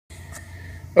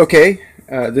Okay,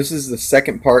 this is the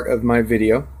second part of my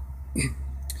video.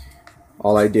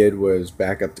 All I did was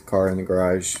back up the car in the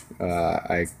garage.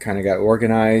 I kind of got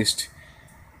organized.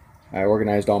 I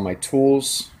organized all my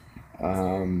tools.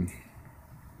 I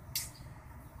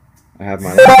have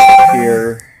my laptop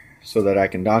here so that I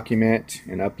can document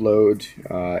and upload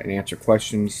and answer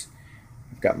questions.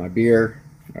 I've got my beer.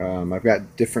 I've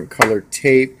got different colored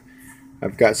tape.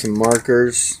 I've got some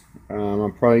markers.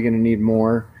 I'm probably going to need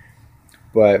more.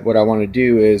 But what I want to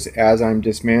do is, as I'm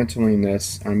dismantling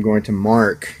this, I'm going to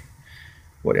mark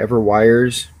whatever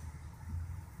wires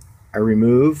I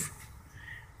remove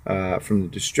from the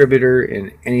distributor,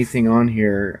 and anything on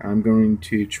here I'm going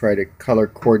to try to color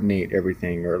coordinate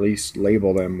everything, or at least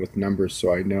label them with numbers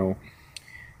so I know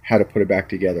how to put it back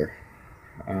together.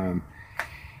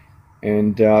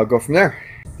 And I'll go from there.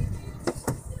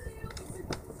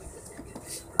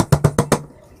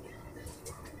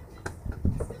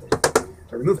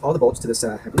 I removed all the bolts to this,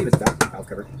 I believe it's a valve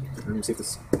cover. Let me see if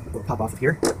this will pop off of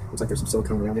here. Looks like there's some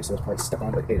silicone around it, so it's probably stuck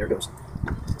on, but hey, there it goes.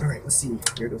 Alright, let's see.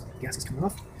 Here it goes. The gasket's coming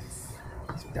off.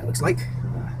 That's what that looks like.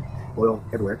 Oil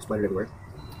everywhere, splattered everywhere.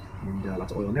 And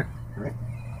lots of oil in there. Alright.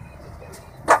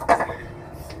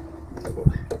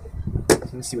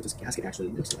 So let's see what this gasket actually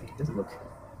looks like. It doesn't look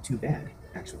too bad,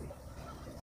 actually.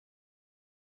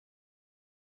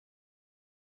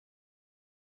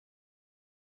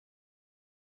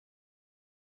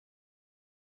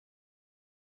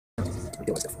 I'll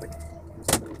get my stuff like.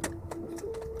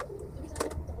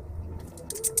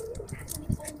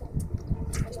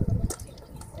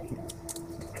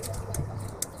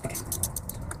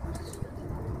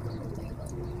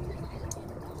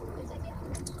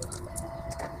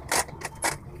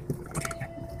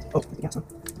 Oh, the gas on.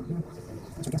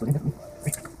 That's gas on.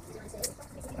 Right.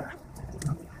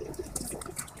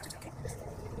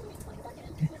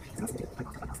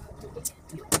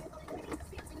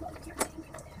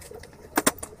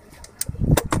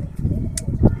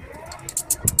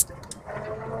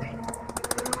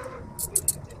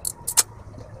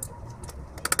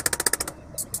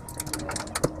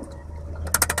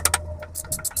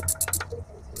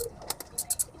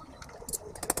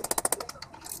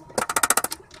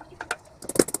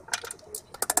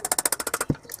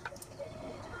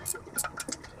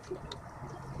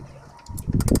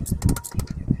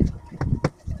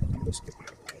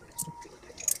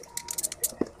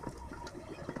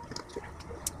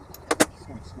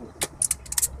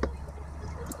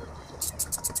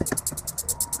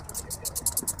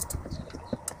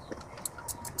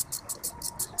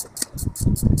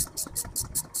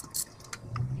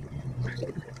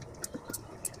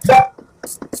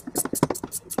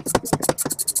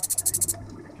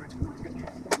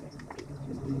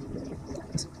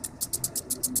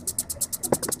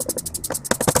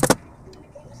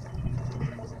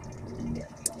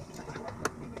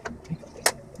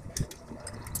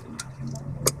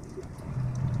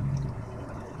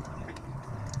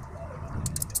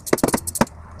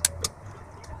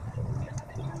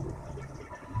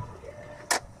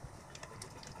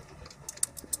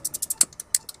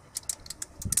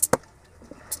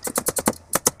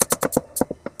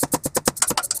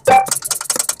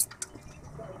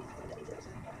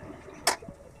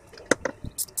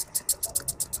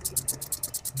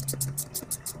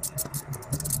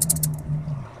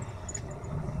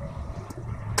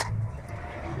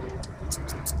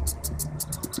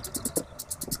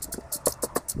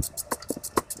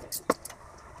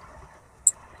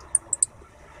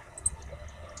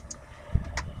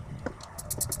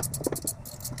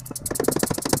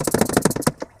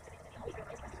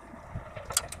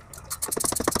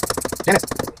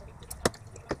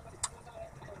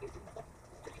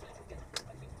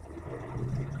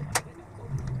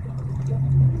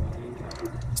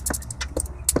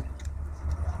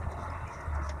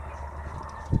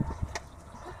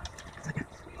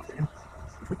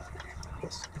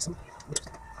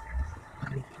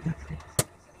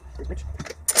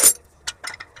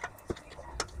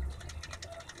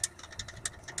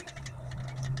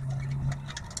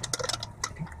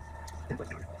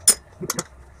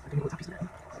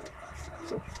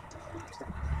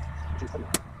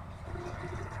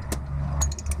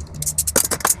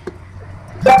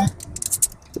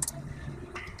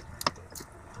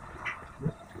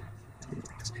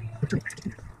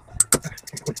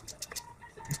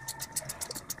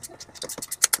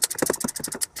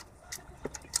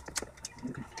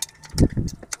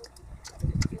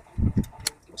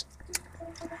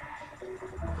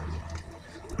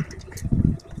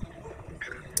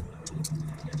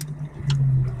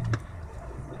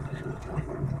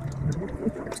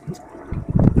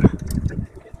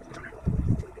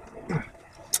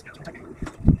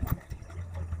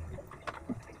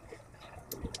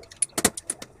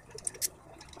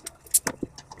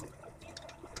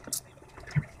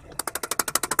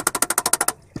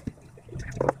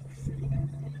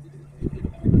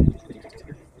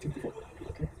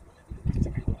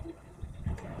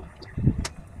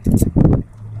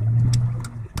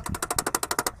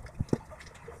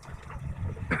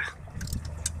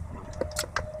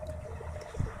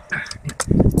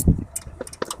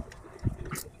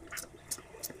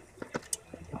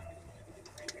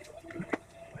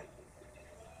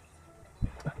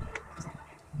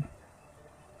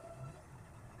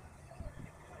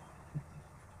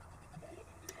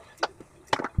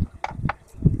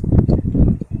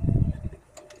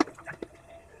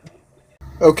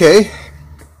 Okay,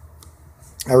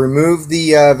 I removed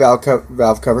the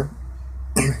valve cover,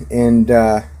 and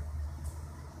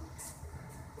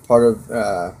part of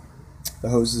the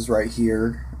hose is right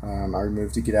here. I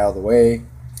removed to get out of the way.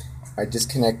 I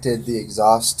disconnected the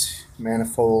exhaust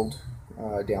manifold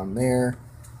down there,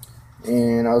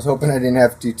 and I was hoping I didn't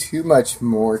have to do too much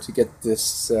more to get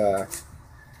this the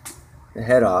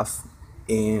head off.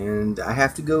 And I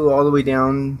have to go all the way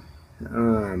down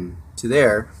to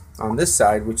there on this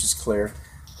side, which is clear.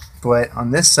 But on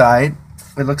this side,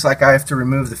 it looks like I have to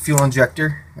remove the fuel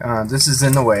injector. This is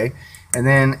in the way. And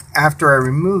then after I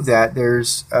remove that,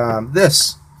 there's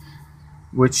this,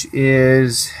 which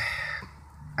is,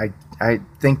 I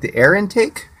think, the air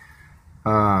intake,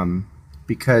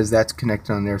 because that's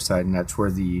connected on their side, and that's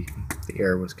where the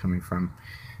air was coming from.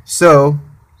 So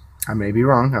I may be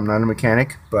wrong. I'm not a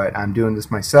mechanic, but I'm doing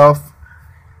this myself,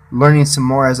 learning some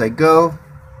more as I go,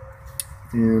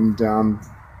 and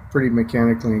pretty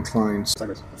mechanically inclined.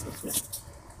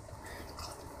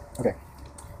 Okay,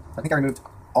 I think I removed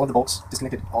all of the bolts,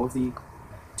 disconnected all of the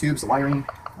tubes, the wiring,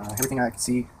 everything I could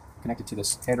see connected to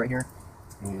this head right here,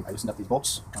 and I loosened up these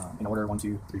bolts in order: 1,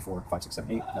 2, 3, 4, 5, 6,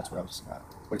 7, 8. That's what I was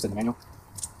what it said in the manual.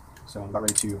 So I'm about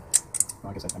ready to. Well,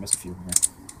 I guess I missed a few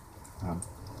here.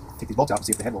 Take these bolts out and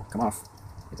see if the head will come off.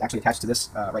 It's actually attached to this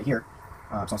right here.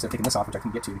 So instead of taking this off, which I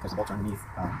couldn't get to because the bolts are underneath,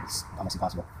 it's almost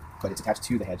impossible. But it's attached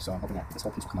to the head, so I'm hoping that this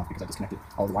whole piece will come off because I disconnected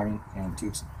all the wiring and the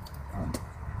tubes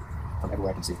from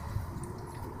everywhere I can see.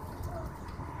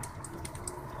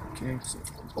 Okay, so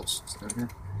these bolts sit right here.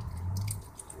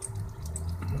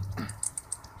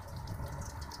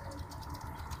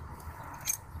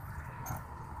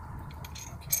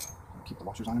 Okay, I'll keep the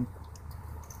washers on them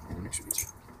and make sure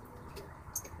these.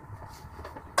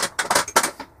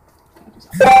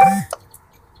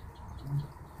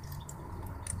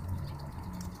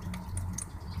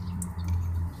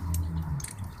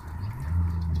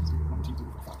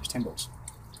 There's 10 bolts.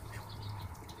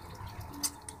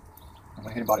 I went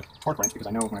ahead and bought a torque wrench because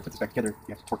I know when I put this back together,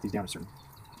 you have to torque these down a certain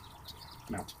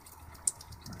amount.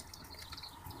 All right.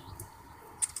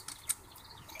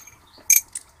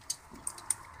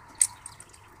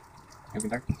 Everything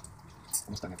there?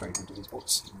 Almost done. I've tried to undo these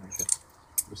bolts, and I have to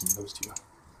loosen those two.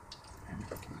 And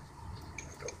if I can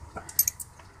go.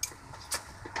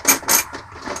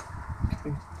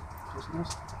 Okay, loosen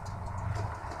those.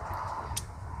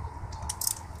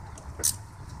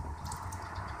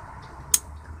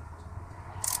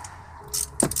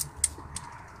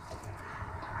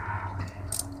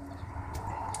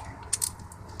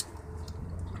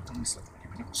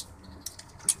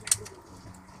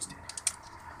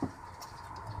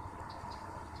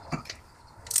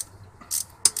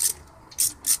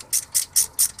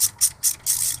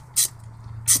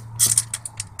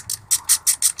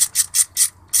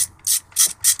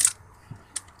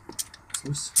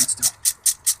 Loose, not still.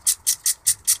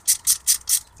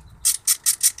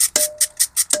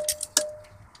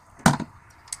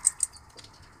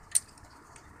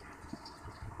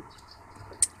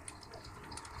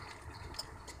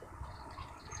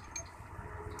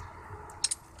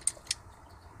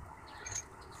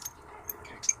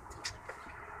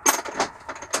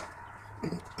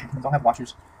 These all have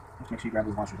washers. Just make sure you grab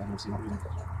those washers. I don't see what you're doing.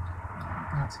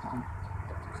 That's gone.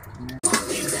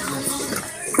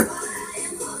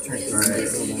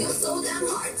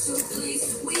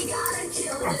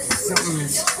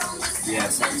 Yeah,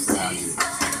 something's loud.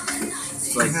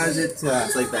 It's like, how's it?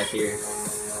 It's like back here. Yeah,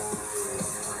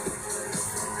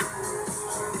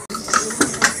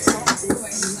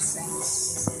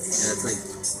 it's like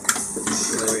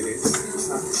right here.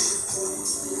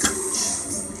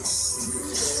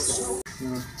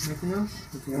 Nothing else?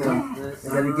 I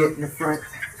gotta get in the front.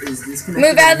 Is this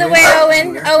move out of the way,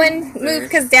 Owen. Owen, move,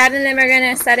 because Dad and them are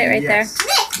going to set it right there.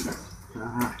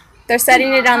 They're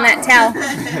setting it on that towel.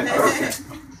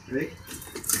 Ready?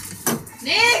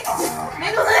 Nick!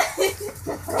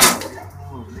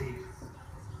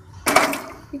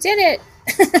 You did it.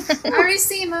 Already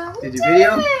see, Mom. Did you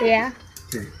video? Yeah.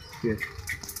 Okay, good.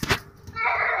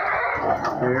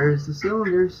 There's the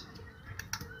cylinders.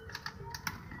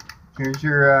 Here's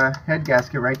your head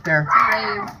gasket right there.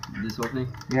 This whole thing?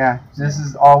 Yeah, this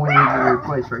is all we need to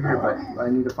replace right here, but I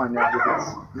need to find out if it's,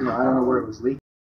 I don't know where it was leaking.